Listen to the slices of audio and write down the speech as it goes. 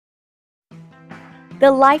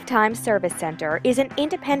The Lifetime Service Center is an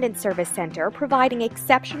independent service center providing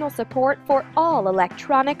exceptional support for all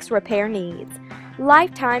electronics repair needs.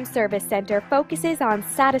 Lifetime Service Center focuses on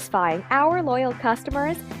satisfying our loyal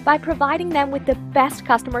customers by providing them with the best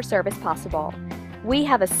customer service possible. We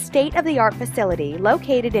have a state-of-the-art facility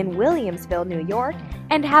located in Williamsville, New York,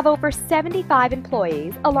 and have over 75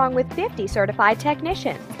 employees along with 50 certified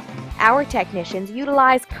technicians. Our technicians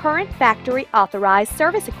utilize current factory authorized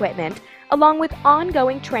service equipment along with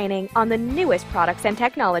ongoing training on the newest products and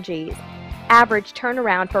technologies. Average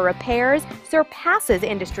turnaround for repairs surpasses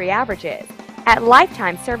industry averages. At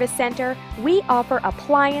Lifetime Service Center, we offer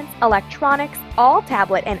appliance, electronics, all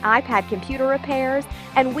tablet and iPad computer repairs,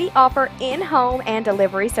 and we offer in-home and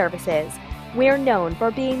delivery services. We're known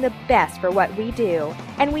for being the best for what we do,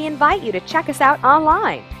 and we invite you to check us out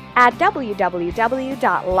online at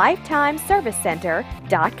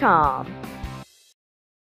www.lifetimeservicecenter.com.